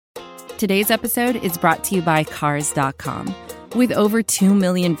Today's episode is brought to you by Cars.com. With over 2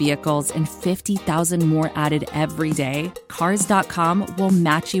 million vehicles and 50,000 more added every day, Cars.com will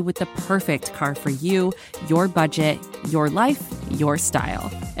match you with the perfect car for you, your budget, your life, your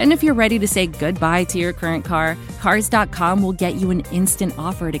style. And if you're ready to say goodbye to your current car, Cars.com will get you an instant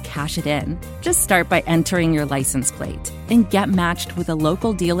offer to cash it in. Just start by entering your license plate and get matched with a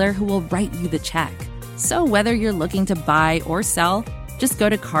local dealer who will write you the check. So whether you're looking to buy or sell, just go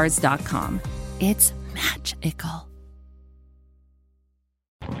to Cars.com. It's magical.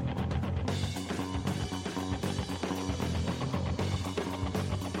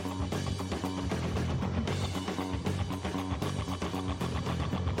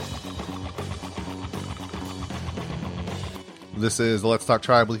 This is the Let's Talk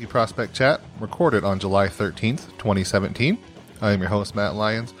Tribe Leaky Prospect Chat, recorded on July 13th, 2017. I am your host, Matt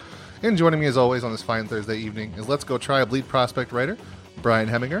Lyons, and joining me as always on this fine Thursday evening is Let's Go Tribe lead prospect writer, Brian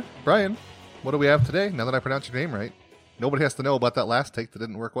Heminger. Brian, what do we have today, now that I pronounced your name right? Nobody has to know about that last take that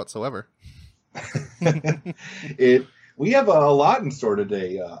didn't work whatsoever. We have a lot in store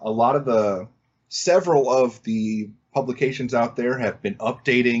today. Several of the publications out there have been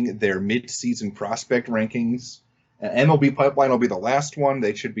updating their mid-season prospect rankings. MLB Pipeline will be the last one.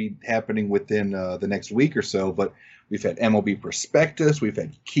 They should be happening within the next week or so. But we've had MLB Prospectus. We've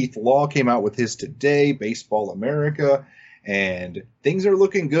had Keith Law came out with his today, Baseball America. And things are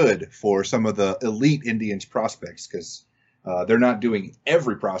looking good for some of the elite Indians prospects because they're not doing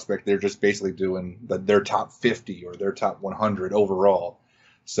every prospect. They're just basically doing their top 50 or their top 100 overall.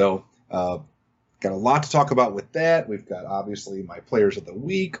 So got a lot to talk about with that. We've got, obviously, my Players of the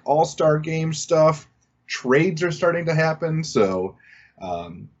Week, All-Star Game stuff. Trades are starting to happen, so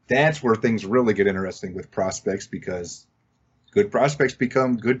that's where things really get interesting with prospects because good prospects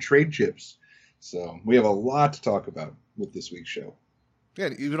become good trade chips. So we have a lot to talk about with this week's show. Yeah,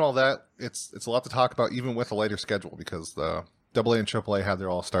 even all that, it's a lot to talk about even with a lighter schedule because the AA and AAA had their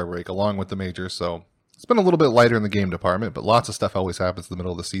All-Star break along with the majors, so it's been a little bit lighter in the game department, but lots of stuff always happens in the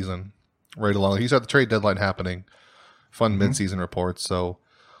middle of the season right along. You saw the trade deadline happening, fun mid-season reports, so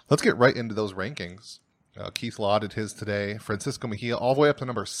let's get right into those rankings. Keith Law did his today. Francisco Mejia all the way up to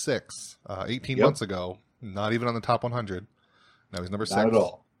number 6, 18 months ago. Not even on the top 100. Now he's number 6. Not at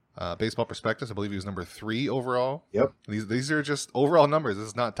all. Baseball Prospectus, I believe he was number 3 overall. Yep. These are just overall numbers. This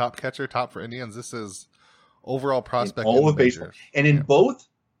is not top catcher, top for Indians. This is overall prospect. All of baseball. And in both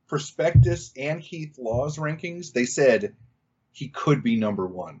Prospectus and Keith Law's rankings, they said he could be number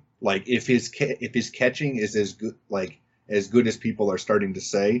 1. Like if his catching is as good as people are starting to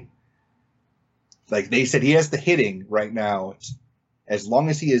say. Like they said, he has the hitting right now. As long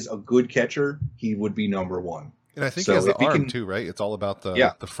as he is a good catcher, he would be number 1. And I think he has the arm too, right? It's all about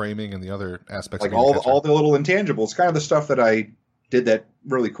the framing and the other aspects. Like all the little intangibles, kind of the stuff that I did that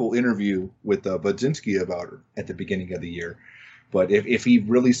really cool interview with Budzinski about at the beginning of the year. But if he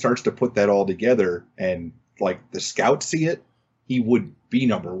really starts to put that all together and like the scouts see it, he would be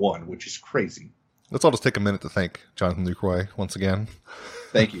number 1, which is crazy. Let's all just take a minute to thank Jonathan Lucroy once again.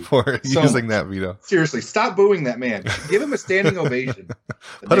 Thank you for using that veto. Seriously, stop booing that man. Give him a standing ovation.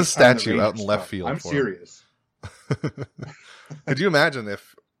 Put a statue out in left field. I'm serious. Could you imagine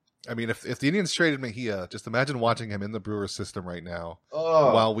if the Indians traded Mejia, just imagine watching him in the Brewers system right now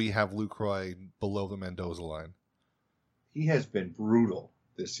while we have Lucroy below the Mendoza line. He has been brutal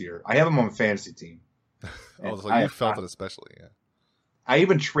this year. I have him on a fantasy team. So you felt it especially, yeah. I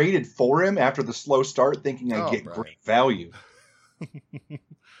even traded for him after the slow start thinking I'd get great value.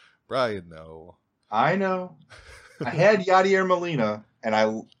 Brian, no. I know. I had Yadier Molina, and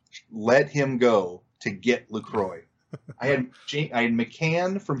I let him go to get Lucroy. I had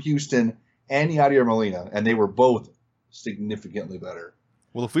McCann from Houston and Yadier Molina, and they were both significantly better.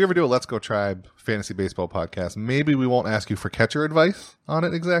 Well, if we ever do a Let's Go Tribe fantasy baseball podcast, maybe we won't ask you for catcher advice on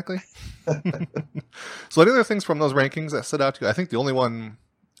it exactly. So any other things from those rankings that stood out to you? I think the only one,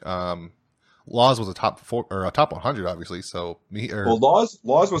 Laws was a top 4 or a top 100, obviously. So Laws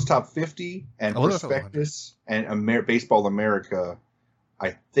was top 50, and Prospectus and Baseball America,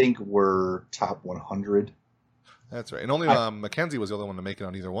 I think, were top 100. That's right, and only McKenzie was the only one to make it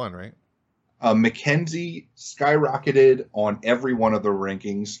on either one, right? McKenzie skyrocketed on every one of the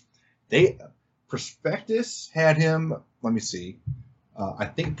rankings. Prospectus had him. Let me see. I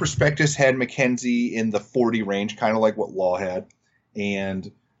think Prospectus had McKenzie in the 40 range, kind of like what Law had,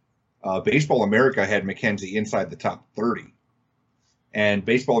 and Baseball America had McKenzie inside the top 30, and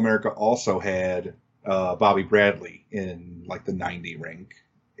Baseball America also had Bobby Bradley in like the 90 rank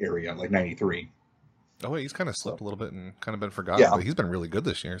area, like 93. Oh, wait, he's kind of slipped a little bit and kind of been forgotten, but he's been really good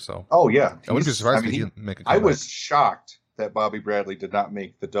this year. So, oh yeah, I wouldn't be surprised if he didn't make a comeback. I was shocked that Bobby Bradley did not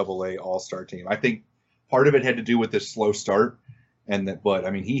make the Double-A All-Star team. I think part of it had to do with this slow start, but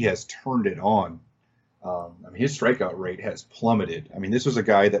I mean, he has turned it on. His strikeout rate has plummeted. I mean, this was a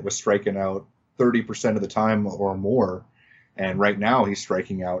guy that was striking out 30% of the time or more, and right now he's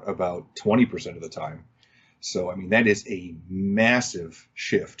striking out about 20% of the time. So, I mean, that is a massive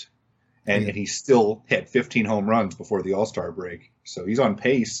shift. And he still had 15 home runs before the All-Star break. So he's on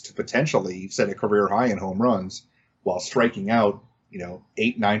pace to potentially set a career high in home runs while striking out,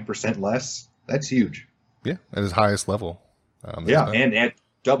 8-9% less. That's huge. Yeah, at his highest level. And at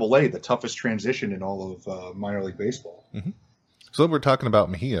Double-A, the toughest transition in all of minor league baseball. Mm-hmm. So we're talking about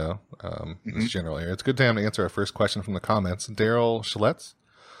Mejia this general area. It's a good time to answer our first question from the comments. Daryl Schlitz,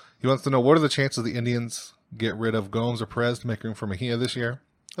 he wants to know, what are the chances the Indians get rid of Gomes or Perez to make room for Mejia this year?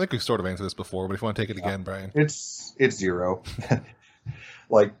 I think we've sort of answered this before, but if you want to take it again, Brian. It's zero.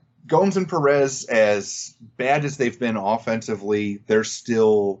 Like, Gomes and Perez, as bad as they've been offensively, they're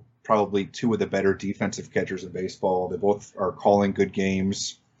still probably two of the better defensive catchers in baseball. They both are calling good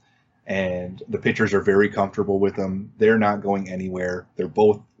games, and the pitchers are very comfortable with them. They're not going anywhere. They're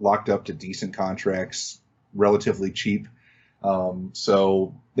both locked up to decent contracts, relatively cheap.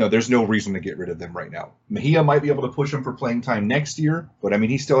 So there's no reason to get rid of them right now. Mejia might be able to push him for playing time next year, but I mean,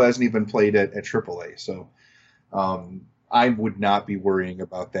 he still hasn't even played at AAA. So I would not be worrying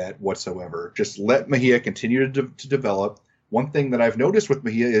about that whatsoever. Just let Mejia continue to develop. One thing that I've noticed with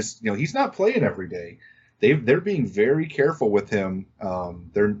Mejia is, he's not playing every day. They're being very careful with him.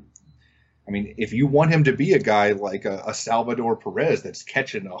 If you want him to be a guy like a Salvador Perez that's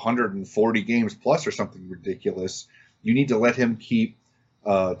catching 140 games plus or something ridiculous, you need to let him keep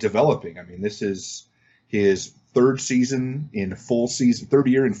developing. I mean, this is his third year in full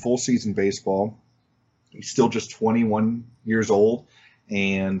season baseball. He's still just 21 years old,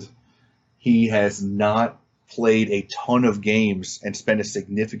 and he has not played a ton of games and spent a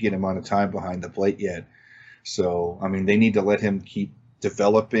significant amount of time behind the plate yet. So, I mean, they need to let him keep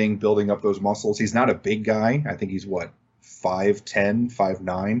developing, building up those muscles. He's not a big guy. I think he's 5'10",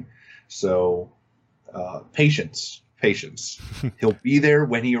 5'9". So, patience. He'll be there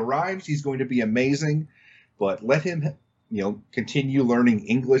when he arrives. He's going to be amazing, but let him, continue learning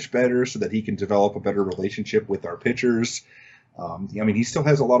English better so that he can develop a better relationship with our pitchers. He still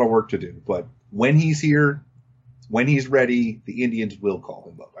has a lot of work to do, but when he's here, when he's ready, the Indians will call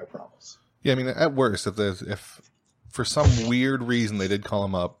him up, I promise. Yeah, I mean, at worst, if for some weird reason they did call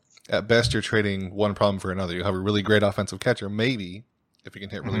him up, at best you're trading one problem for another. You have a really great offensive catcher, maybe, if he can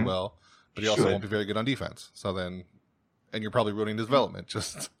hit really well, but he also won't be very good on defense. So then, and you're probably ruining his development.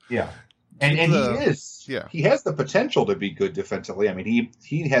 Yeah. And he is. Yeah. He has the potential to be good defensively. I mean,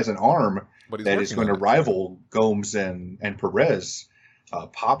 he has an arm that is going to rival Gomes and Perez.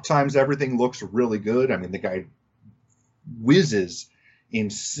 Pop times, everything looks really good. I mean, the guy whizzes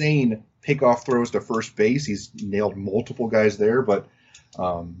insane pickoff throws to first base. He's nailed multiple guys there, but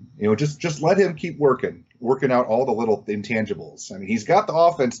just let him keep working out all the little intangibles. I mean, he's got the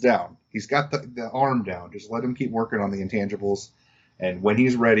offense down. He's got the arm down. Just let him keep working on the intangibles. And when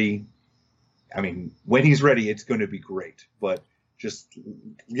he's ready, it's going to be great. But just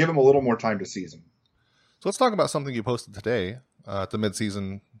give him a little more time to season. So let's talk about something you posted today at the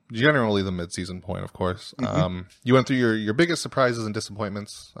midseason, generally the midseason point, of course. You went through your biggest surprises and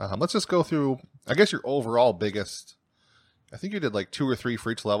disappointments. Let's just go through, I guess, your overall biggest. I think you did like 2 or 3 for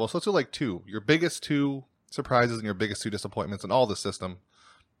each level. So let's do like 2. Your biggest 2 surprises and your biggest 2 disappointments in all the system.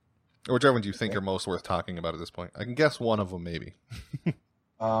 Or whichever ones you think are most worth talking about at this point. I can guess one of them, maybe.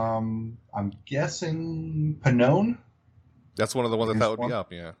 I'm guessing Pannone. That's one of the ones I thought would be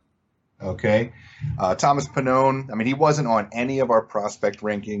up, yeah. Okay. Thomas Pannone, I mean, he wasn't on any of our prospect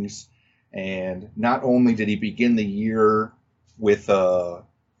rankings. And not only did he begin the year with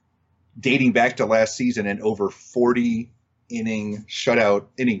dating back to last season an over 40-inning shutout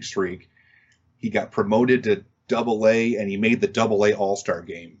inning streak, he got promoted to Double-A, and he made the Double-A All-Star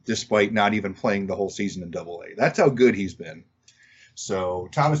game, despite not even playing the whole season in Double-A. That's how good he's been. So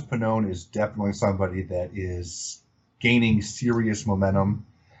Thomas Pannone is definitely somebody that is gaining serious momentum.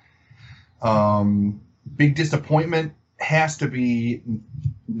 Big disappointment has to be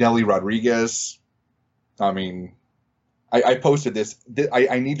Nelly Rodriguez. I mean, I posted this.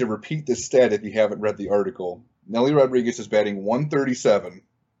 I need to repeat this stat if you haven't read the article. Nelly Rodriguez is batting 137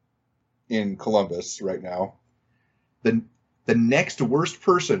 in Columbus right now. The next worst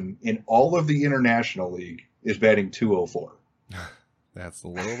person in all of the International League is batting 204. That's a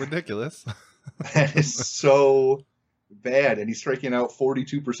little ridiculous. That is so bad, and he's striking out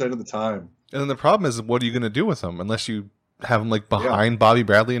 42% of the time. And then the problem is, what are you going to do with him unless you have him like behind Bobby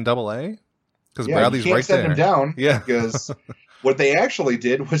Bradley in Double-A? Because Yeah, Bradley's you can't right send there. him down. Yeah. Because what they actually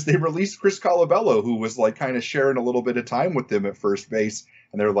did was they released Chris Colabello, who was like kind of sharing a little bit of time with them at first base.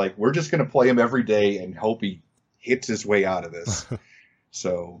 And they're like, we're just going to play him every day and hope he hits his way out of this.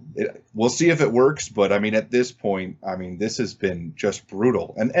 So we'll see if it works. But I mean, at this point, I mean, this has been just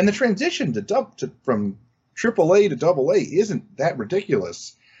brutal. And the transition from AAA to AA isn't that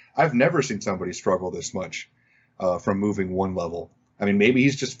ridiculous. I've never seen somebody struggle this much from moving one level. I mean, maybe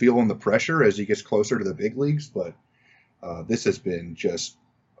he's just feeling the pressure as he gets closer to the big leagues, but this has been just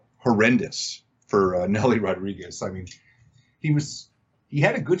horrendous for Nelly Rodriguez. I mean, he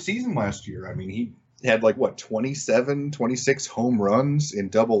had a good season last year. I mean, he had 27, 26 home runs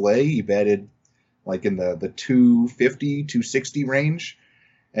in AA. He batted like in the 250, 260 range,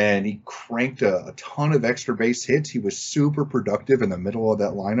 and he cranked a ton of extra base hits. He was super productive in the middle of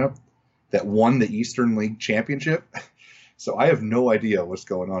that lineup that won the Eastern League Championship. So I have no idea what's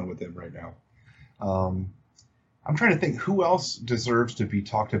going on with him right now. I'm trying to think who else deserves to be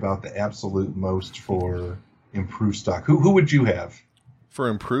talked about the absolute most for improved stock. Who would you have? For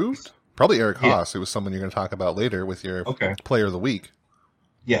improved? Probably Eric Haas, who was someone you're going to talk about later with your player of the week.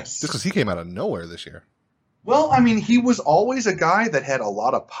 Yes. Just because he came out of nowhere this year. Well, I mean, he was always a guy that had a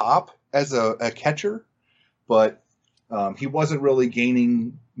lot of pop as a catcher, but he wasn't really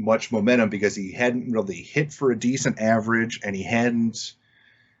gaining much momentum because he hadn't really hit for a decent average, and he hadn't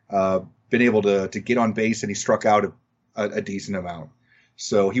been able to get on base, and he struck out a decent amount.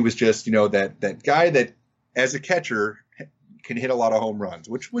 So he was just, that guy that as a catcher can hit a lot of home runs,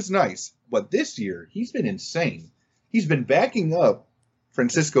 which was nice. But this year, he's been insane. He's been backing up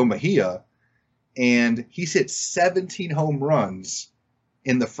Francisco Mejia, and he's hit 17 home runs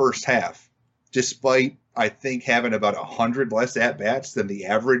in the first half, despite, I think, having about 100 less at-bats than the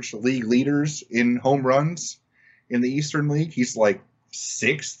average league leaders in home runs in the Eastern League. He's like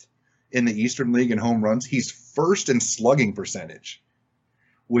 6th in the Eastern League in home runs. He's 1st in slugging percentage,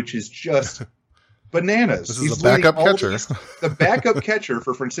 which is just bananas. This is a backup catcher. The backup catcher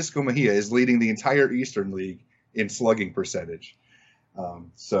for Francisco Mejia is leading the entire Eastern League in slugging percentage.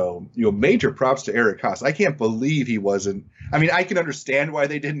 So, major props to Eric Haas. I can't believe he wasn't. I mean, I can understand why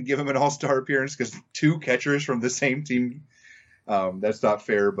they didn't give him an all-star appearance, because 2 catchers from the same team, that's not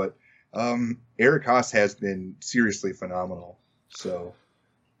fair. But Eric Haas has been seriously phenomenal. So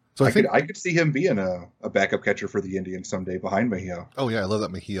I could see him being a backup catcher for the Indians someday behind Mejia. Oh, yeah, I love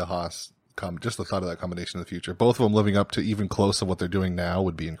that Mejia Haas. Just the thought of that combination in the future. Both of them living up to even close to what they're doing now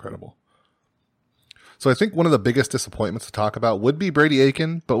would be incredible. So I think one of the biggest disappointments to talk about would be Brady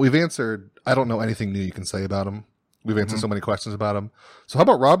Aiken, but we've answered, I don't know anything new you can say about him. We've answered so many questions about him. So how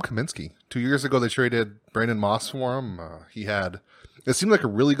about Rob Kaminsky? 2 years ago, they traded Brandon Moss for him. It seemed like a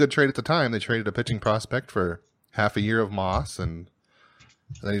really good trade at the time. They traded a pitching prospect for half a year of Moss, and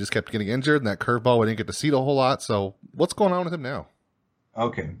then he just kept getting injured, and that curveball we didn't get to see a whole lot. So what's going on with him now?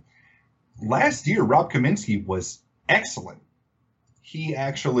 Okay. Last year, Rob Kaminsky was excellent. He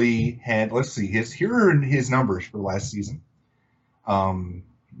actually had, here are his numbers for last season.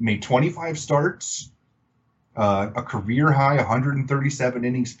 Made 25 starts, a career high 137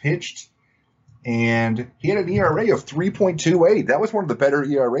 innings pitched, and he had an ERA of 3.28. That was one of the better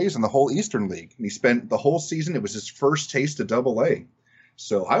ERAs in the whole Eastern League. And he spent the whole season, it was his first taste of AA.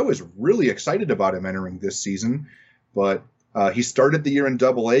 So I was really excited about him entering this season, but he started the year in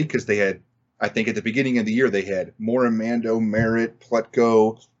AA because they had, I think at the beginning of the year, they had Morimando, Merritt,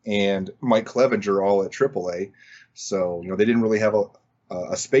 Pletko, and Mike Clevenger all at AAA. So, they didn't really have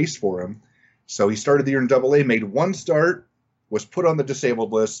a space for him. So he started the year in AA, made 1 start, was put on the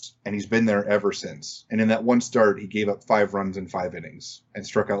disabled list, and he's been there ever since. And in that 1 start, he gave up 5 runs in 5 innings and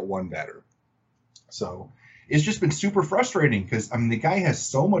struck out 1 batter. So it's just been super frustrating because, the guy has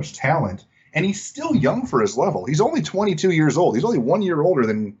so much talent, and he's still young for his level. He's only 22 years old. He's only 1 year older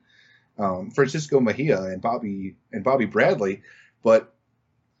than Francisco Mejia and Bobby Bradley, but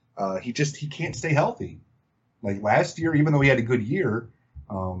he can't stay healthy. Like last year, even though he had a good year,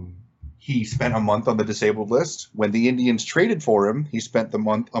 he spent a month on the disabled list. When the Indians traded for him, he spent a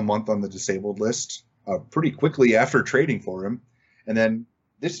month on the disabled list pretty quickly after trading for him, and then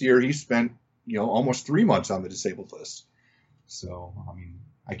this year he spent almost 3 months on the disabled list. So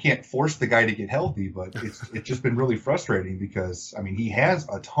I can't force the guy to get healthy, but it's just been really frustrating because, he has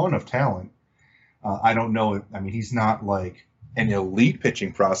a ton of talent. I don't know. He's not like an elite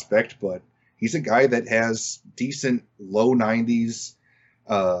pitching prospect, but he's a guy that has decent low 90s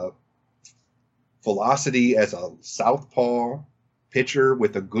velocity as a southpaw pitcher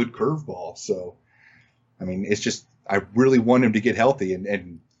with a good curveball. So, it's just, I really want him to get healthy,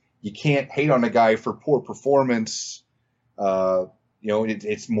 and you can't hate on a guy for poor performance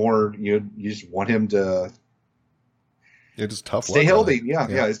it's more you just want him to just tough stay luck, healthy.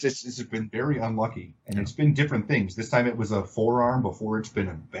 really. Yeah. It's been very unlucky, and it's been different things. This time it was a forearm. Before it's been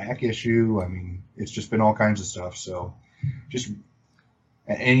a back issue. I mean, it's just been all kinds of stuff. So,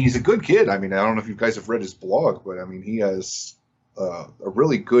 and he's a good kid. I mean, I don't know if you guys have read his blog, but I mean, he has a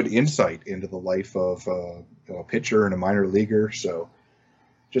really good insight into the life of a pitcher and a minor leaguer. So,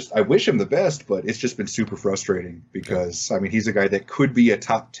 I wish him the best, but it's just been super frustrating because I mean, he's a guy that could be a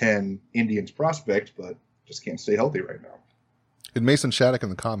top 10 Indians prospect, but just can't stay healthy right now. And Mason Shattuck in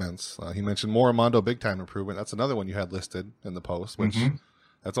the comments, he mentioned more Armando big time improvement. That's another one you had listed in the post, which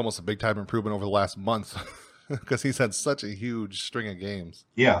that's almost a big time improvement over the last month because he's had such a huge string of games.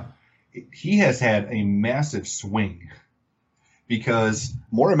 Yeah, he has had a massive swing because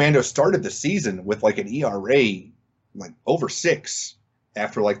Armando started the season with like an ERA like over 6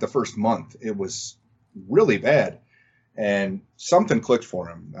 after like the first month. It was really bad, and something clicked for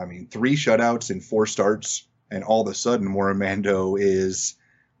him. I mean, 3 shutouts in 4 starts. And all of a sudden, Armando is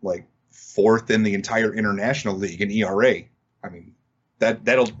like 4th in the entire International League in ERA. I mean,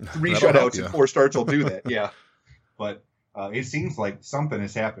 that'll 3 shutouts and 4 starts will do that. Yeah, but it seems like something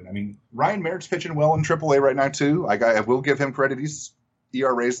has happened. I mean, Ryan Merritt's pitching well in AAA right now too. I will give him credit. He's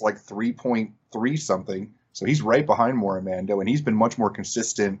ERA's like 3.3 something, so he's right behind Armando, and he's been much more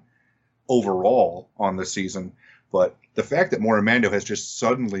consistent overall on the season. But the fact that Armando has just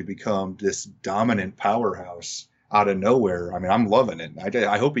suddenly become this dominant powerhouse out of nowhere, I mean, I'm loving it.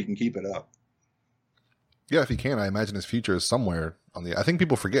 I hope he can keep it up. Yeah, if he can, I imagine his future is somewhere on the. I think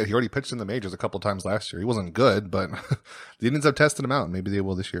people forget he already pitched in the majors a couple times last year. He wasn't good, but the Indians have tested him out, and maybe they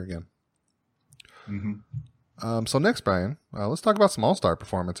will this year again. So next, Brian, let's talk about some all-star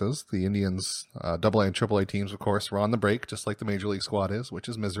performances. The Indians, AA and AAA teams, of course, were on the break, just like the Major League squad is, which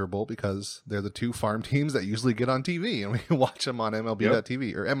is miserable because they're the 2 farm teams that usually get on TV, and we can watch them on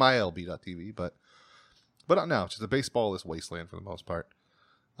MLB.TV or MILB.TV. But not now. It's just a baseball-less wasteland for the most part.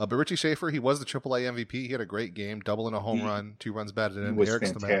 But Richie Schaefer, he was the AAA MVP. He had a great game, double and a home run, 2 runs batted in. He was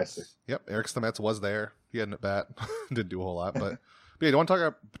fantastic. Eric Stamets was there. He had an at-bat. Didn't do a whole lot, but... But yeah, I want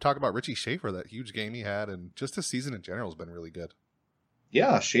to talk about Richie Schaefer, that huge game he had, and just his season in general has been really good.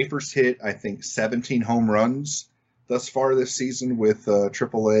 Yeah, Schaefer's hit, I think, 17 home runs thus far this season with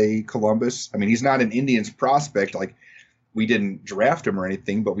AAA Columbus. I mean, he's not an Indians prospect. Like, we didn't draft him or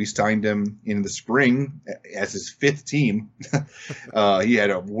anything, but we signed him in the spring as his 5th team. He had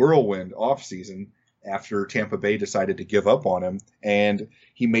a whirlwind offseason after Tampa Bay decided to give up on him, and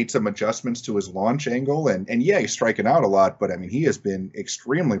he made some adjustments to his launch angle, and yeah, he's striking out a lot, but I mean, he has been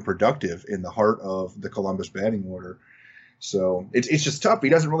extremely productive in the heart of the Columbus batting order. So it's just tough. He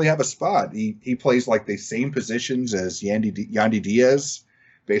doesn't really have a spot. He plays like the same positions as Yandy Diaz,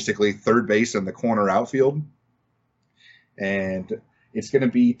 basically third base and the corner outfield, and it's going to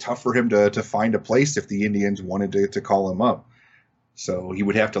be tough for him to find a place if the Indians wanted to call him up. So he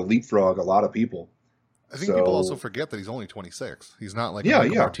would have to leapfrog a lot of people. I think people also forget that he's only 26. He's not like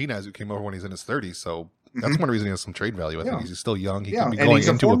Martinez, who came over when he's in his 30s. So that's one reason he has some trade value. I think he's still young. He could be going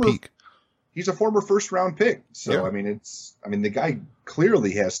into a peak. He's a former first-round pick. So, I mean, the guy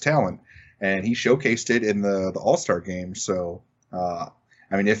clearly has talent, and he showcased it in the All-Star game. So, I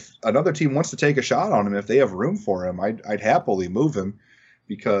mean, if another team wants to take a shot on him, if they have room for him, I'd happily move him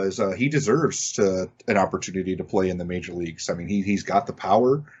because he deserves an opportunity to play in the major leagues. I mean, he's got the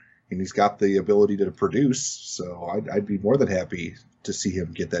power. And he's got the ability to produce, so I'd be more than happy to see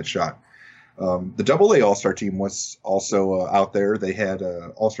him get that shot. The AA All-Star team was also out there. They had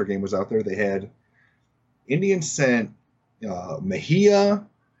All-Star game was out there. They had Indians sent Mejia,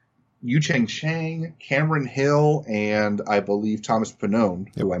 Yu-Cheng Chang, Cameron Hill, and I believe Thomas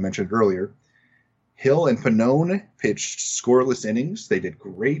Pannone, who I mentioned earlier. Hill and Pannone pitched scoreless innings. They did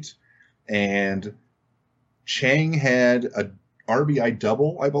great, and Chang had a RBI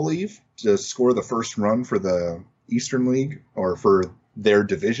double, I believe, to score the first run for the Eastern League or for their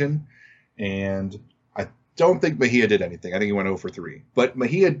division. And I don't think Mejia did anything. I think he went 0 for 3. But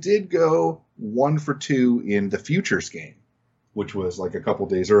Mejia did go 1 for 2 in the Futures game, which was like a couple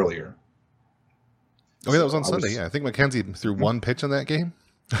days earlier. Oh, yeah, that was on Sunday. Yeah, I think McKenzie threw 1 pitch in that game.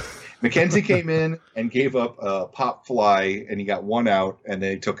 McKenzie came in and gave up a pop fly, and he got 1 out, and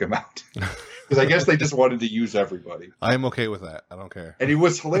they took him out. Because I guess they just wanted to use everybody. I am okay with that. I don't care. And it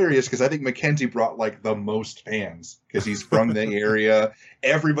was hilarious because I think McKenzie brought like the most fans because he's from the area.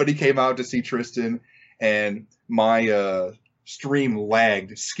 Everybody came out to see Tristan, and my stream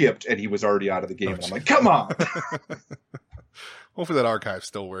skipped, and he was already out of the game. And I'm like, come on. Hopefully that archive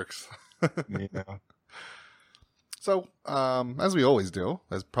still works. Yeah. So, as we always do,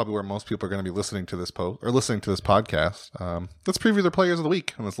 as probably where most people are going to be listening to this listening to this podcast, let's preview the players of the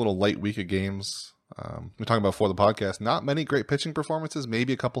week on this little light week of games. We're talking about for the podcast. Not many great pitching performances,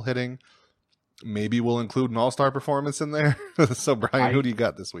 maybe a couple hitting. Maybe we'll include an all-star performance in there. So, Brian, who do you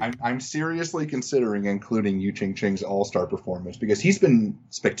got this week? I'm seriously considering including Yu Ching Ching's all-star performance because he's been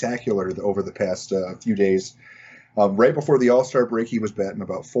spectacular over the past few days. Right before the all-star break, he was batting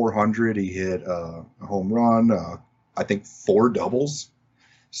about 400. He hit a home run, I think 4 doubles.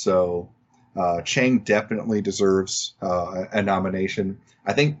 So Chang definitely deserves a nomination.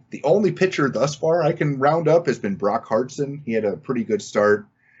 I think the only pitcher thus far I can round up has been Brock Hartson. He had a pretty good start.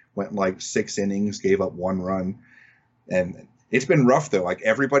 Went like 6 innings, gave up 1 run. And it's been rough, though. Like,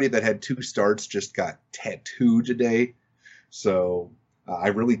 everybody that had 2 starts just got tattooed today. So I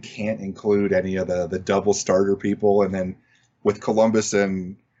really can't include any of the double starter people. And then with Columbus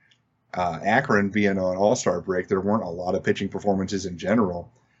and Akron being on all-star break, there weren't a lot of pitching performances in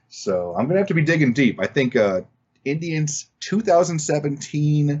general. So I'm going to have to be digging deep. I think Indians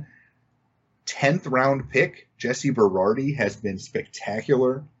 2017 10th round pick, Jesse Berardi, has been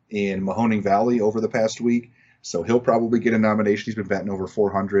spectacular in Mahoning Valley over the past week. So he'll probably get a nomination. He's been batting over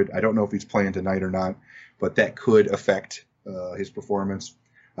 400. I don't know if he's playing tonight or not, but that could affect his performance.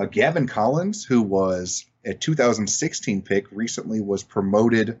 Gavin Collins, who was a 2016 pick, recently was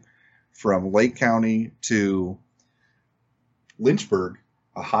promoted from Lake County to Lynchburg,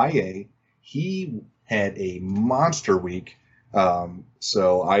 a high A. He had a monster week.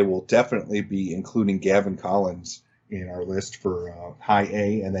 So I will definitely be including Gavin Collins in our list for high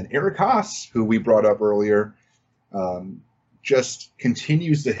A. And then Eric Haas, who we brought up earlier, just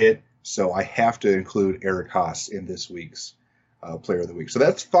continues to hit. So I have to include Eric Haas in this week's player of the week. So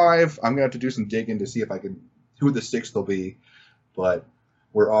that's 5. I'm going to have to do some digging to see if I can, who the 6th will be. But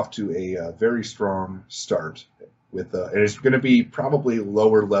we're off to a very strong start with, and it's going to be probably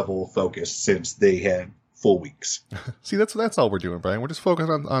lower level focus since they had full weeks. See, that's all we're doing, Brian. We're just focused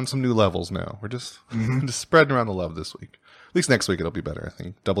on some new levels now. We're just just spreading around the love this week. At least next week it'll be better, I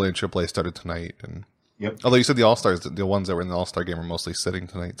think. AA and AAA started tonight, and although you said the All-Stars, the ones that were in the All-Star game are mostly sitting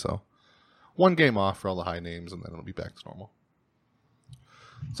tonight, so 1 game off for all the high names, and then it'll be back to normal.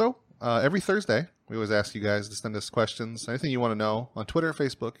 So every Thursday, we always ask you guys to send us questions, anything you want to know, on Twitter,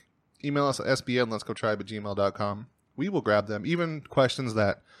 Facebook. Email us at sbn.letsgotribe@gmail.com. We will grab them, even questions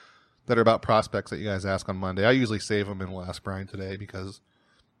that are about prospects that you guys ask on Monday. I usually save them and we'll ask Brian today because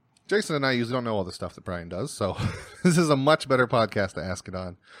Jason and I usually don't know all the stuff that Brian does. So this is a much better podcast to ask it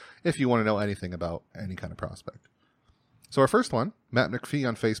on if you want to know anything about any kind of prospect. So our first one, Matt McPhee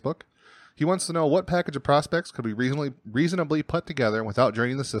on Facebook. He wants to know what package of prospects could be reasonably put together without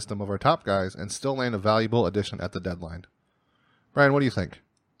draining the system of our top guys and still land a valuable addition at the deadline. Brian, what do you think?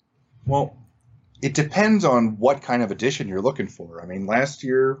 Well, it depends on what kind of addition you're looking for. I mean, last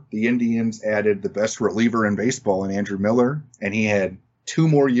year, the Indians added the best reliever in baseball in Andrew Miller, and he had 2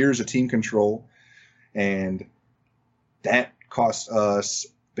 more years of team control, and that cost us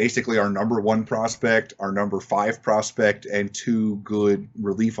basically our number 1 prospect, our number 5 prospect, and 2 good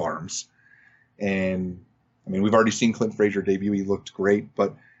relief arms. And, I mean, we've already seen Clint Frazier debut. He looked great,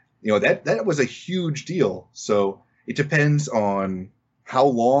 but, you know, that was a huge deal. So it depends on how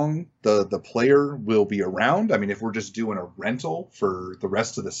long the player will be around. I mean, if we're just doing a rental for the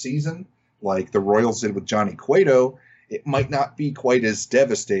rest of the season, like the Royals did with Johnny Cueto, it might not be quite as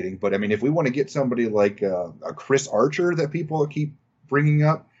devastating. But, I mean, if we want to get somebody like a Chris Archer that people keep bringing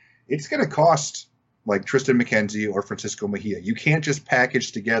up, it's going to cost like Tristan McKenzie or Francisco Mejia. You can't just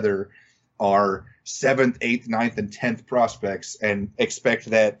package together our 7th, 8th, 9th, and 10th prospects and expect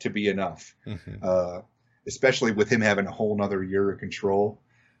that to be enough. Especially with him having a whole nother year of control.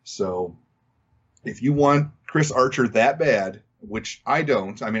 So if you want Chris Archer that bad, which I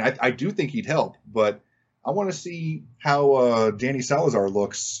don't, I mean, I do think he'd help, but I want to see how Danny Salazar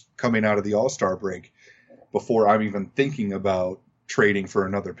looks coming out of the All-Star break before I'm even thinking about trading for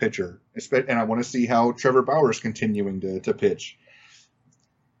another pitcher. And I want to see how Trevor Bauer's continuing to pitch.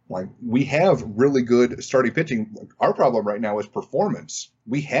 Like, we have really good starting pitching. Our problem right now is performance.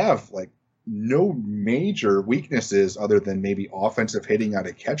 We have, like, no major weaknesses other than maybe offensive hitting out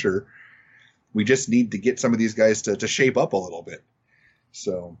of catcher. We just need to get some of these guys to shape up a little bit.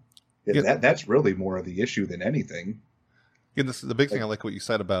 So that's really more of the issue than anything. Yeah, the big thing I like what you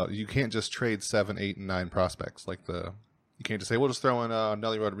said about you can't just trade 7, 8, and 9 prospects. You can't just say, we'll just throw in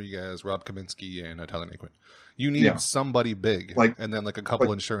Nelly Rodriguez, Rob Kaminsky, and Tyler Naquin. You need somebody big, and then like a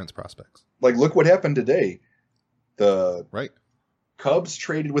couple insurance prospects. Like, look what happened today. The right. Cubs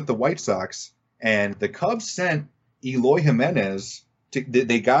traded with the White Sox, and the Cubs sent Eloy Jimenez.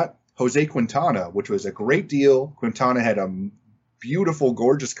 They got Jose Quintana, which was a great deal. Quintana had a beautiful,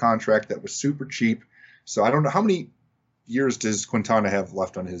 gorgeous contract that was super cheap. So I don't know how many years does Quintana have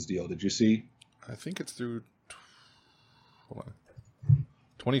left on his deal. Did you see? I think it's through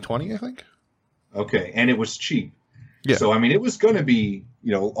 2020, I think. Okay, and it was cheap. Yeah. So I mean, it was going to be,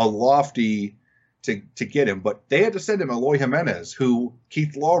 you know, a lofty to get him, but they had to send him Eloy Jimenez, who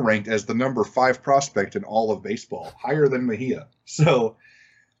Keith Law ranked as the number 5 prospect in all of baseball, higher than Mejia. So,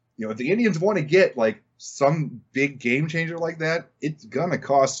 you know, if the Indians want to get like some big game changer like that, it's gonna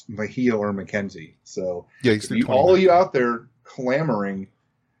cost Mejia or McKenzie. So, yeah, he's all of you out there clamoring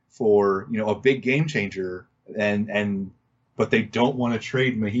for, you know, a big game changer, but they don't want to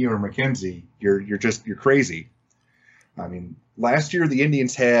trade Mejia or McKenzie, you're crazy. I mean, last year the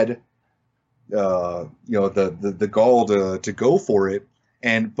Indians had, you know, the gall to go for it,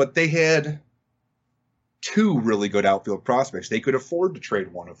 but they had 2 really good outfield prospects. They could afford to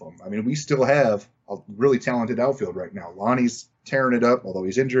trade one of them. I mean, we still have a really talented outfield right now. Lonnie's tearing it up, although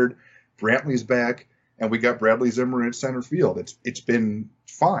he's injured. Brantley's back, and we got Bradley Zimmer at center field. It's been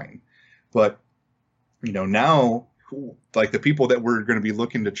fine, but you know, now like the people that we're going to be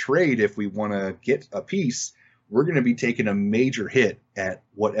looking to trade, if we want to get a piece, we're going to be taking a major hit at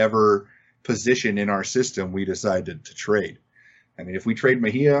whatever position in our system we decided to trade. I mean, if we trade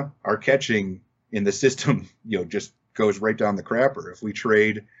Mejia, our catching in the system, you know, just goes right down the crapper. If we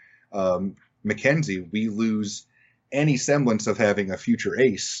trade McKenzie, we lose any semblance of having a future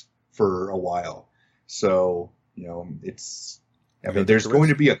ace for a while. So, you know, there's going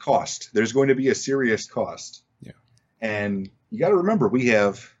to be a cost. There's going to be a serious cost. Yeah. And you got to remember, we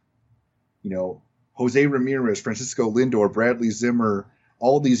have, you know, Jose Ramirez, Francisco Lindor, Bradley Zimmer,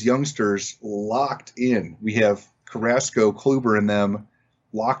 all these youngsters locked in. We have Carrasco, Kluber, and them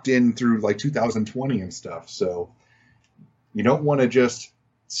locked in through like 2020 and stuff. So you don't want to just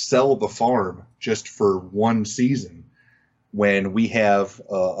sell the farm just for one season when we have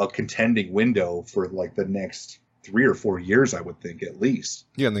a contending window for like the next 3 or 4 years, I would think, at least.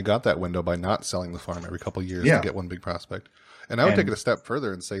 Yeah, and they got that window by not selling the farm every couple of years to get one big prospect. And I would take it a step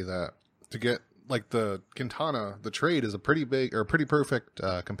further and say that to get like the Quintana, the trade is a pretty big or pretty perfect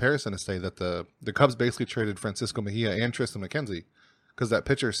comparison to say that the Cubs basically traded Francisco Mejia and Tristan McKenzie, because that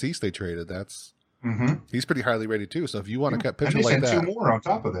pitcher Cease they traded, he's pretty highly rated too. So if you want to get pitcher like that, 2 more on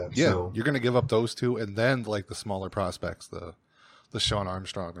top of that. Yeah, so you're going to give up those 2, and then like the smaller prospects, the Sean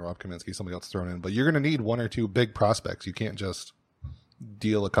Armstrong, the Rob Kaminsky, somebody else thrown in. But you're going to need 1 or 2 big prospects. You can't just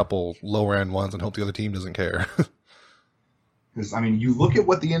deal a couple lower end ones and hope the other team doesn't care. Because, I mean, you look at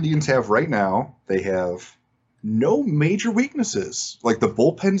what the Indians have right now, they have no major weaknesses. Like, the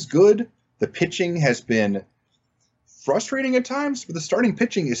bullpen's good. The pitching has been frustrating at times, but the starting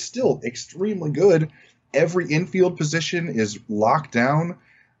pitching is still extremely good. Every infield position is locked down.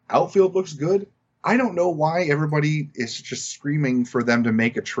 Outfield looks good. I don't know why everybody is just screaming for them to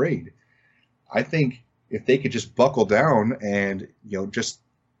make a trade. I think if they could just buckle down and, you know, just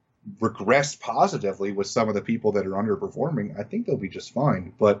regress positively with some of the people that are underperforming, I think they'll be just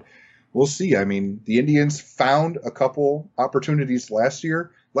fine. But we'll see. I mean, the Indians found a couple opportunities last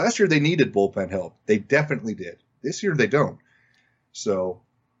year. Last year they needed bullpen help. They definitely did. This year they don't. So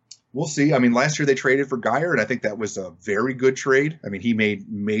we'll see. I mean, last year they traded for Geyer, and I think that was a very good trade. I mean, he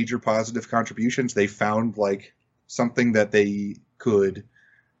made major positive contributions. They found like something that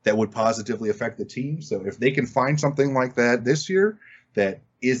that would positively affect the team. So if they can find something like that this year that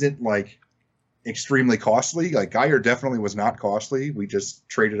isn't like extremely costly, like Geyer definitely was not costly. We just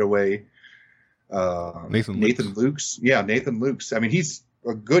traded away Nathan Lukes. Yeah, Nathan Lukes. I mean, he's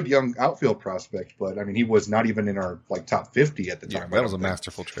a good young outfield prospect, but I mean, he was not even in our like top 50 at the time. Yeah, that was a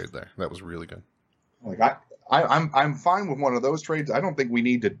masterful trade there. That was really good. Like I'm fine with one of those trades. I don't think we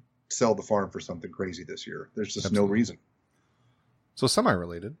need to sell the farm for something crazy this year. There's just no reason. So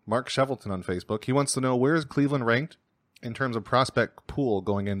semi-related, Mark Shevelton on Facebook, he wants to know, where is Cleveland ranked in terms of prospect pool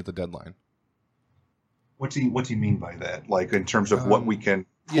going into the deadline? What's he mean by that? Like in terms of what we can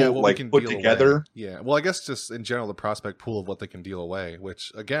put together? Away. Yeah. Well, I guess just in general, the prospect pool of what they can deal away,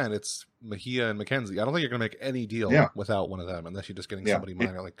 which again, it's Mejia and McKenzie. I don't think you're going to make any deal without one of them unless you're just getting somebody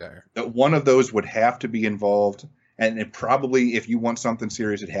minor like Geyer. One of those would have to be involved. And it probably, if you want something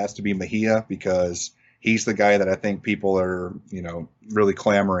serious, it has to be Mejia, because he's the guy that I think people are, you know, really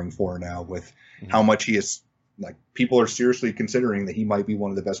clamoring for now with how much he is. Like, people are seriously considering that he might be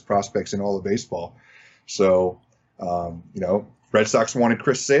one of the best prospects in all of baseball. So, you know, Red Sox wanted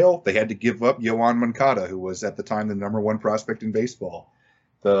Chris Sale. They had to give up Yoan Moncada, who was at the time the number 1 prospect in baseball.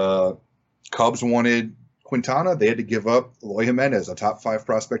 The Cubs wanted Quintana. They had to give up Eloy Jimenez, a top 5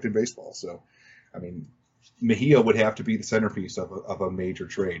 prospect in baseball. So, I mean, Mejia would have to be the centerpiece of a major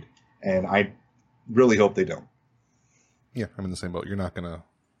trade. And I really hope they don't. Yeah, I'm in the same boat. You're not going to,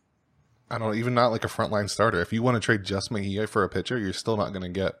 I don't know, even not like a frontline starter. If you want to trade just Mejia for a pitcher, you're still not going to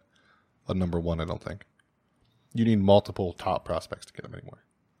get a number one, I don't think. You need multiple top prospects to get him anymore.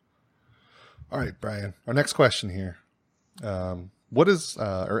 All right, Brian. Our next question here. What is,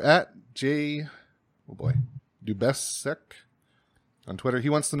 or at J, oh boy, Dubesek on Twitter, he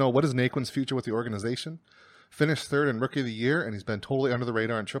wants to know, what is Naquin's future with the organization? Finished third in Rookie of the Year, and he's been totally under the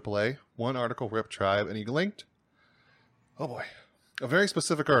radar in AAA. One article ripped Tribe, and he linked, oh boy, a very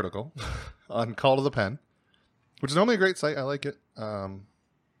specific article on Call to the Pen, which is normally a great site. I like it. I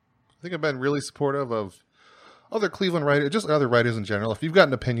think I've been really supportive of other Cleveland writers, just other writers in general. If you've got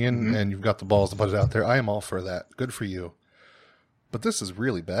an opinion and you've got the balls to put it out there, I am all for that. Good for you. But this is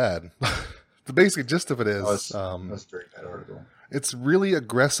really bad. The basic gist of it is... That's a very bad article. It's really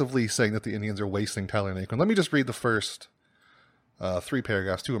aggressively saying that the Indians are wasting Tyler Naquin. Let me just read the first 3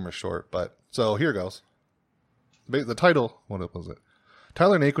 paragraphs. 2 of them are short, but... So here goes. The title, what was it?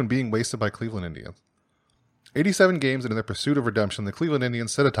 Tyler Naquin being wasted by Cleveland Indians. 87 games into their pursuit of redemption, the Cleveland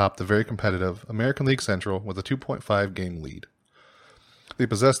Indians sit atop the very competitive American League Central with a 2.5 game lead. They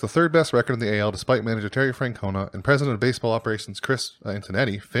possess the third best record in the AL despite manager Terry Francona and president of baseball operations Chris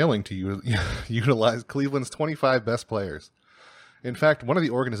Antonetti failing to utilize Cleveland's 25 best players. In fact, one of the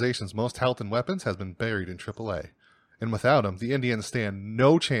organization's most health and weapons has been buried in AAA. And without him, the Indians stand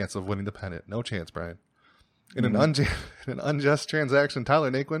no chance of winning the pennant. No chance, Brian. In an unjust transaction,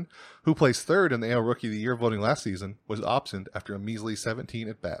 Tyler Naquin, who placed third in the AL Rookie of the Year voting last season, was optioned after a measly 17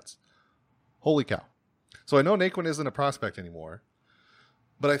 at-bats. Holy cow. So I know Naquin isn't a prospect anymore,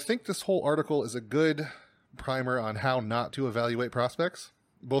 but I think this whole article is a good primer on how not to evaluate prospects,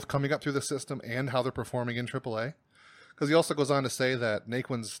 both coming up through the system and how they're performing in AAA. Because he also goes on to say that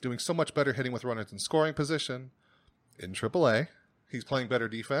Naquin's doing so much better hitting with runners in scoring position in AAA. He's playing better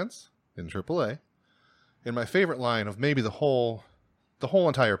defense in AAA. And my favorite line of maybe the whole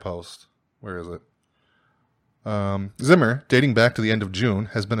entire post, where is it? Zimmer, dating back to the end of June,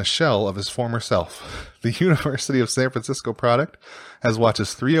 has been a shell of his former self. The University of San Francisco product has watched his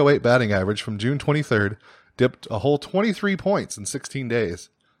 .308 batting average from June 23rd dipped a whole 23 points in 16 days.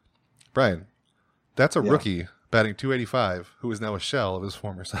 Brian, that's a rookie batting .285 who is now a shell of his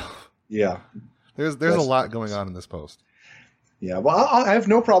former self. Yeah. There's a lot going on in this post. Yeah, well, I have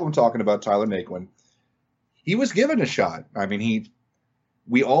no problem talking about Tyler Naquin. He was given a shot. I mean,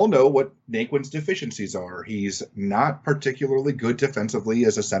 we all know what Naquin's deficiencies are. He's not particularly good defensively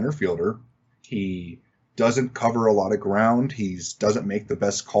as a center fielder. He doesn't cover a lot of ground. He doesn't make the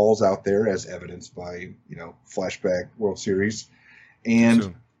best calls out there, as evidenced by, flashback World Series.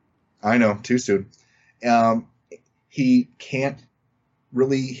 And I know, too soon. He can't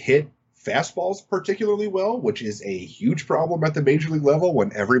really hit fastballs particularly well, which is a huge problem at the major league level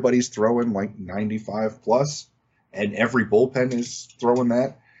when everybody's throwing like 95 plus and every bullpen is throwing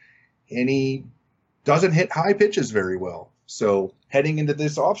that. And he doesn't hit high pitches very well. So heading into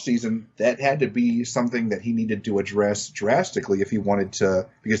this offseason, that had to be something that he needed to address drastically if he wanted to,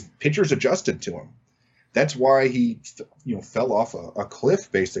 because pitchers adjusted to him. That's why he, fell off a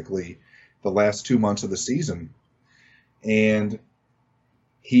cliff basically the last 2 months of the season. And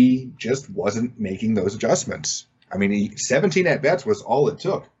he just wasn't making those adjustments. I mean, 17 at-bats was all it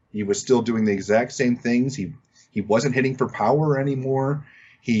took. He was still doing the exact same things. He wasn't hitting for power anymore.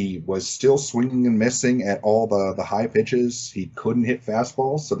 He was still swinging and missing at all the high pitches. He couldn't hit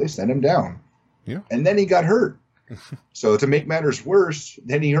fastballs, so they sent him down. Yeah. And then he got hurt. So to make matters worse,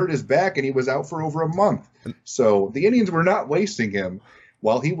 then he hurt his back and he was out for over a month. So the Indians were not wasting him.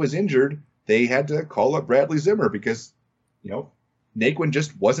 While he was injured, they had to call up Bradley Zimmer because, Naquin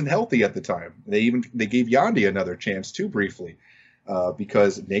just wasn't healthy at the time. They gave Yandy another chance too briefly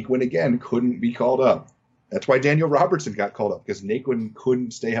because Naquin again couldn't be called up. That's why Daniel Robertson got called up, because Naquin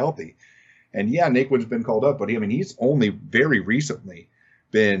couldn't stay healthy. And yeah, Naquin's been called up, but he's only very recently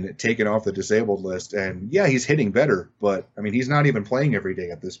been taken off the disabled list. And yeah, he's hitting better, but he's not even playing every day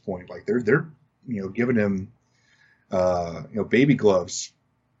at this point. Like they're giving him baby gloves.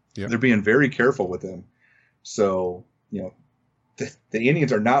 Yeah. They're being very careful with him. So the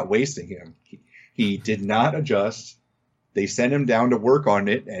Indians are not wasting him. He did not adjust. They sent him down to work on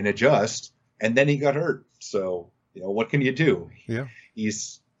it and adjust, and then he got hurt. So, what can you do? Yeah.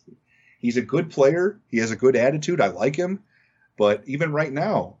 He's a good player. He has a good attitude. I like him. But even right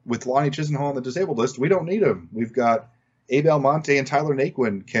now, with Lonnie Chisenhall on the disabled list, we don't need him. We've got Abel Monte and Tyler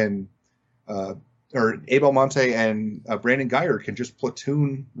Naquin or Abel Monte and Brandon Geyer can just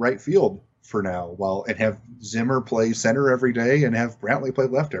platoon right field for now, and have Zimmer play center every day and have Brantley play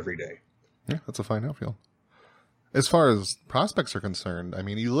left every day. Yeah, that's a fine outfield. As far as prospects are concerned, I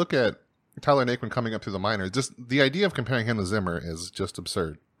mean, you look at Tyler Naquin coming up through the minors. Just the idea of comparing him to Zimmer is just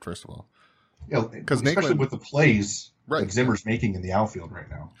absurd. First of all, Yeah, because especially with the plays that Zimmer's making in the outfield right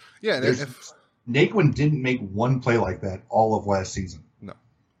now. Yeah, and Naquin didn't make one play like that all of last season. No,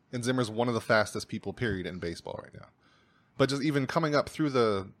 and Zimmer's one of the fastest people, period, in baseball right now. But just even coming up through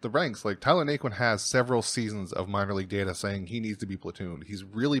the ranks, like Tyler Naquin has several seasons of minor league data saying he needs to be platooned. He's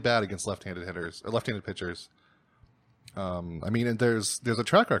really bad against left-handed hitters or left-handed pitchers. I mean, and there's a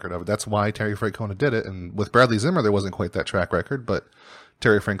track record of it. That's why Terry Francona did it. And with Bradley Zimmer, there wasn't quite that track record, but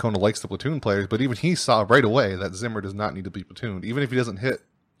Terry Francona likes the platoon players. But even he saw right away that Zimmer does not need to be platooned. Even if he doesn't hit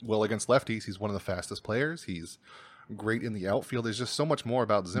well against lefties, he's one of the fastest players. He's great in the outfield. There's just so much more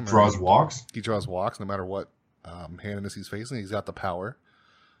about Zimmer. He draws walks. He draws walks no matter what handedness he's facing. He's got the power.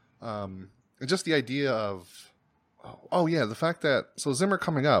 And just the idea of, the fact that, so Zimmer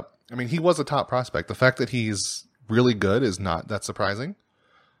coming up, I mean, he was a top prospect. The fact that he's really good is not that surprising.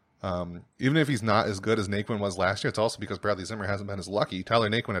 Even if he's not as good as Naquin was last year, it's also because Bradley Zimmer hasn't been as lucky. Tyler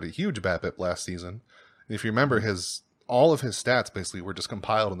Naquin had a huge BABIP last season. And if you remember, all of his stats basically were just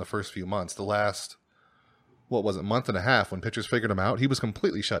compiled in the first few months. The last, month and a half, when pitchers figured him out, he was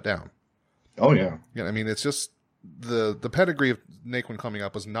completely shut down. Oh, yeah. Yeah, I mean, it's just the pedigree of Naquin coming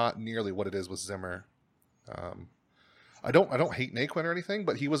up was not nearly what it is with Zimmer. I don't hate Naquin or anything,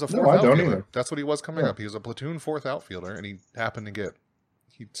 but he was a fourth outfielder. That's what he was coming up. He was a platoon fourth outfielder, and he happened to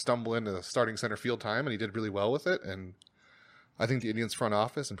he'd stumble into starting center field time, and he did really well with it. And I think the Indians front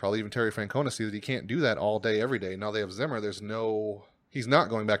office and probably even Terry Francona see that he can't do that all day, every day. Now they have Zimmer. He's not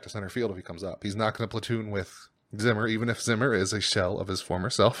going back to center field if he comes up. He's not going to platoon with Zimmer, even if Zimmer is a shell of his former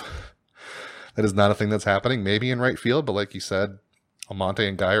self. That is not a thing that's happening. Maybe in right field, but like you said, Almonte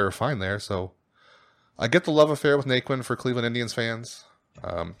and Geyer are fine there. So I get the love affair with Naquin for Cleveland Indians fans.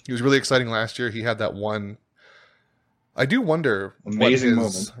 He was really exciting last year. He had that one. I do wonder. Amazing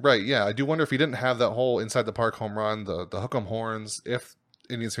moment. Right, yeah. I do wonder if he didn't have that whole inside the park home run, the hook 'em horns, if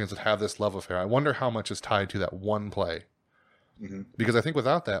Indians fans would have this love affair. I wonder how much is tied to that one play. Mm-hmm. Because I think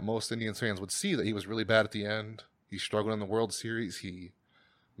without that, most Indians fans would see that he was really bad at the end. He struggled in the World Series. He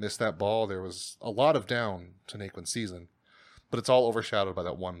missed that ball. There was a lot of down to Naquin's season, but it's all overshadowed by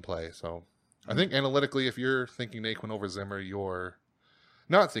that one play. So I think analytically, if you're thinking Naquin over Zimmer, you're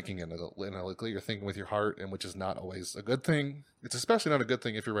not thinking analytically. You're thinking with your heart, and which is not always a good thing. It's especially not a good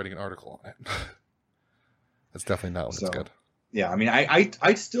thing if you're writing an article on it. That's definitely not when it's good. Yeah, I mean,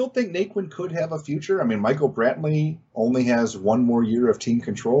 I still think Naquin could have a future. I mean, Michael Brantley only has one more year of team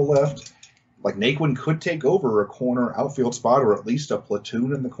control left. Like, Naquin could take over a corner outfield spot or at least a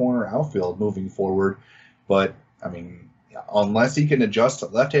platoon in the corner outfield moving forward. But, I mean, unless he can adjust to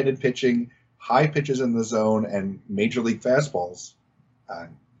left-handed pitching, high pitches in the zone, and major league fastballs,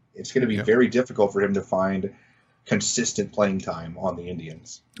 it's going to be very difficult for him to find consistent playing time on the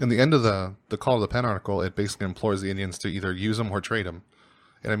Indians. In the end of the Call of the Pen article, it basically implores the Indians to either use him or trade him.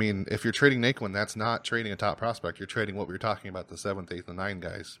 And I mean, if you're trading Naquin, that's not trading a top prospect. You're trading what we were talking about, the 7th, 8th, and 9th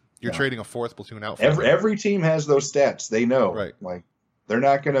guys. You're trading a fourth platoon outfielder. Every team has those stats. They know. Right. Like, they're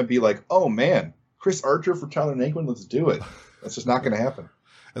not going to be like, oh, man, Chris Archer for Tyler Naquin, let's do it. That's just not going to happen.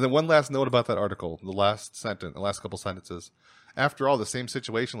 And then one last note about that article, the last couple sentences. After all, the same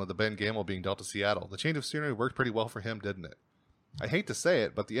situation led to Ben Gamel being dealt to Seattle. The change of scenery worked pretty well for him, didn't it? I hate to say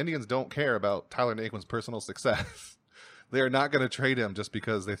it, but the Indians don't care about Tyler Naquin's personal success. They are not going to trade him just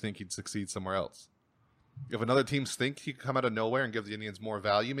because they think he'd succeed somewhere else. If another team think he could come out of nowhere and give the Indians more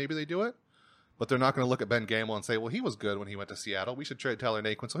value, maybe they do it. But they're not going to look at Ben Gamel and say, well, he was good when he went to Seattle. We should trade Tyler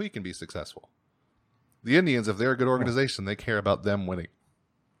Naquin so he can be successful. The Indians, if they're a good organization, they care about them winning.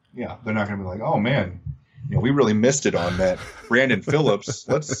 Yeah, they're not going to be like, oh, man, we really missed it on that Brandon Phillips.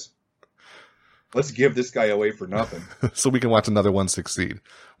 Let's give this guy away for nothing. So we can watch another one succeed.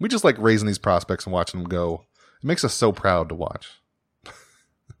 We just like raising these prospects and watching them go. It makes us so proud to watch.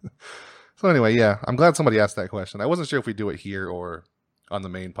 So anyway, yeah, I'm glad somebody asked that question. I wasn't sure if we do it here or on the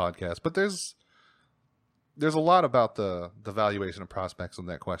main podcast, but there's a lot about the valuation of prospects in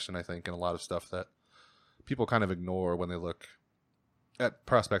that question, I think, and a lot of stuff that people kind of ignore when they look at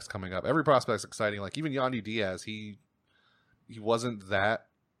prospects coming up. Every prospect's exciting. Like even Yandy Diaz, he wasn't that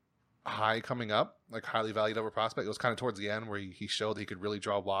high coming up, like highly valued over prospect. It was kind of towards the end where he showed that he could really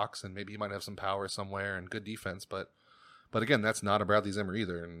draw walks and maybe he might have some power somewhere and good defense. But again, that's not a Bradley Zimmer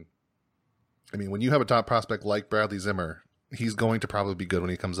either. And I mean, when you have a top prospect like Bradley Zimmer, he's going to probably be good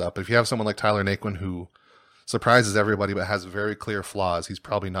when he comes up. If you have someone like Tyler Naquin who surprises everybody but has very clear flaws, he's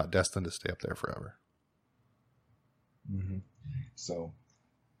probably not destined to stay up there forever. Mm-hmm. So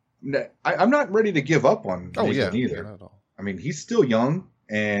I'm not ready to give up on Naquin either. Not at all. I mean, he's still young,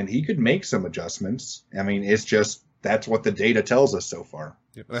 and he could make some adjustments. I mean, it's just that's what the data tells us so far.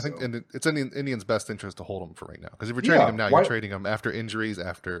 Yeah, and I think and it's in the Indians' best interest to hold him for right now. Because if you're trading him now, you're trading him after injuries,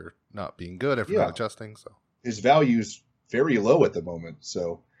 after not being good, after not adjusting. So his value's very low at the moment.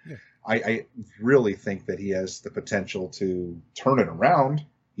 So I really think that he has the potential to turn it around.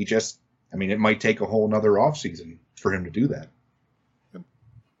 He just, I mean, it might take a whole nother offseason for him to do that. Yep.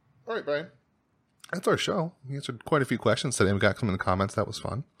 All right, Brian. That's our show. We answered quite a few questions today. We got some in the comments. That was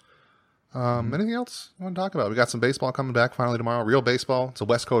fun. Anything else you want to talk about? We got some baseball coming back finally tomorrow. Real baseball. It's a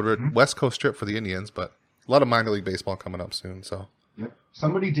West Coast trip for the Indians, but a lot of minor league baseball coming up soon. So,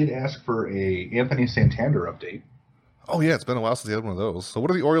 somebody did ask for a Anthony Santander update. Oh yeah, it's been a while since they had one of those. So,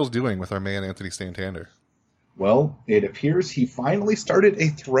 what are the Orioles doing with our man Anthony Santander? Well, it appears he finally started a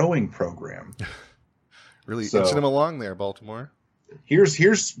throwing program. Really inching him along there, Baltimore.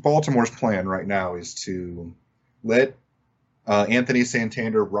 Here's Baltimore's plan right now is to let Anthony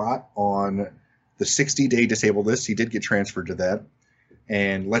Santander rot on the 60-day disabled list. He did get transferred to that.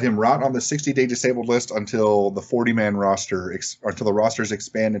 And let him rot on the 60-day disabled list until the 40-man roster, until the rosters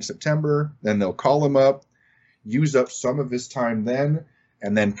expand in September. Then they'll call him up, use up some of his time then,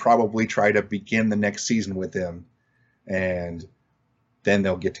 and then probably try to begin the next season with him. And then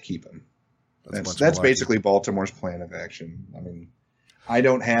they'll get to keep him. That's basically Baltimore's plan of action. I mean, I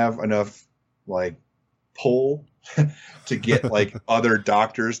don't have enough, pull to get other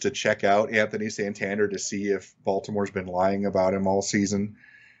doctors to check out Anthony Santander to see if Baltimore's been lying about him all season.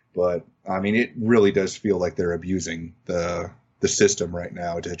 But I mean, it really does feel like they're abusing the system right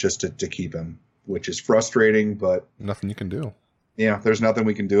now to keep him, which is frustrating, but nothing you can do. Yeah, there's nothing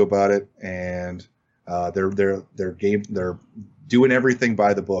we can do about it. And they're doing everything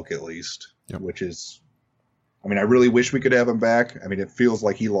by the book, at least, which is, I mean, I really wish we could have him back. I mean, it feels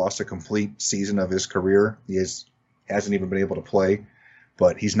like he lost a complete season of his career. He hasn't even been able to play,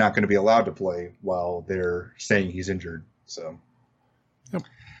 but he's not going to be allowed to play while they're saying he's injured. So,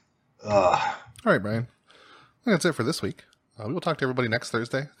 all right, Brian. I think that's it for this week. We will talk to everybody next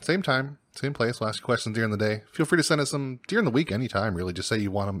Thursday. Same time, same place. We'll ask you questions during the day. Feel free to send us some during the week anytime, really. Just say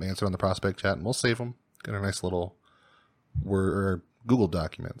you want them answered on the prospect chat, and we'll save them. Get a nice little Word or Google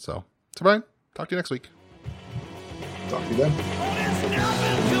document. So Brian, talk to you next week. Talk to you then.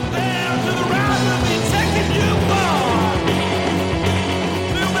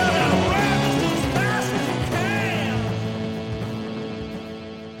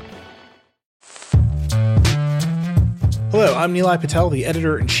 Hello, I'm Nilay Patel, the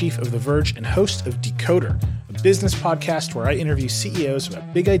editor-in-chief of The Verge and host of Decoder, a business podcast where I interview CEOs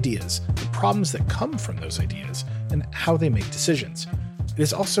about big ideas, the problems that come from those ideas, and how they make decisions. It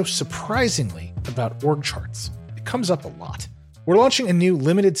is also surprisingly about org charts. It comes up a lot. We're launching a new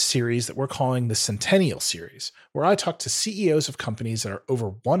limited series that we're calling the Centennial Series, where I talk to CEOs of companies that are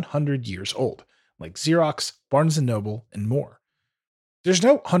over 100 years old, like Xerox, Barnes & Noble, and more. There's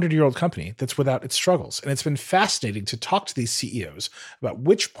no 100-year-old company that's without its struggles, and it's been fascinating to talk to these CEOs about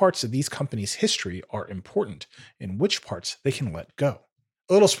which parts of these companies' history are important and which parts they can let go.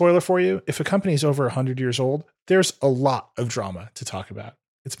 A little spoiler for you, if a company is over 100 years old, there's a lot of drama to talk about.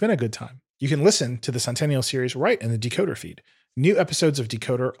 It's been a good time. You can listen to the Centennial Series right in the Decoder feed. New episodes of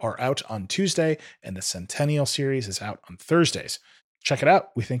Decoder are out on Tuesday, and the Centennial Series is out on Thursdays. Check it out.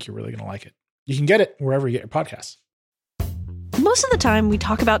 We think you're really going to like it. You can get it wherever you get your podcasts. Most of the time, we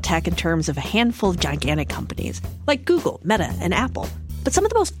talk about tech in terms of a handful of gigantic companies, like Google, Meta, and Apple. But some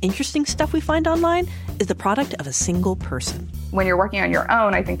of the most interesting stuff we find online is the product of a single person. When you're working on your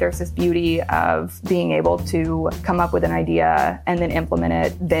own, I think there's this beauty of being able to come up with an idea and then implement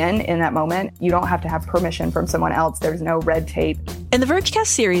it then in that moment. You don't have to have permission from someone else. There's no red tape. In the Vergecast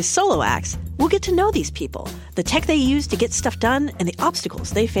series Solo Acts, we'll get to know these people, the tech they use to get stuff done, and the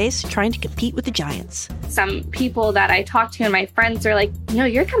obstacles they face trying to compete with the giants. Some people that I talk to and my friends are like,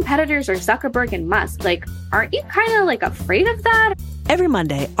 your competitors are Zuckerberg and Musk. Aren't you kind of afraid of that? Every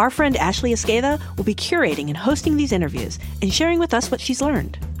Monday, our friend Ashley Esqueda will be curating and hosting these interviews and sharing with us what she's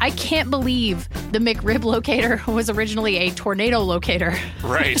learned. I can't believe the McRib locator was originally a tornado locator.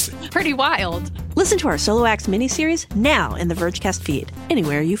 Right. Pretty wild. Listen to our Solo Acts miniseries now in the Vergecast feed,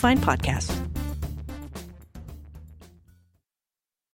 anywhere you find podcasts.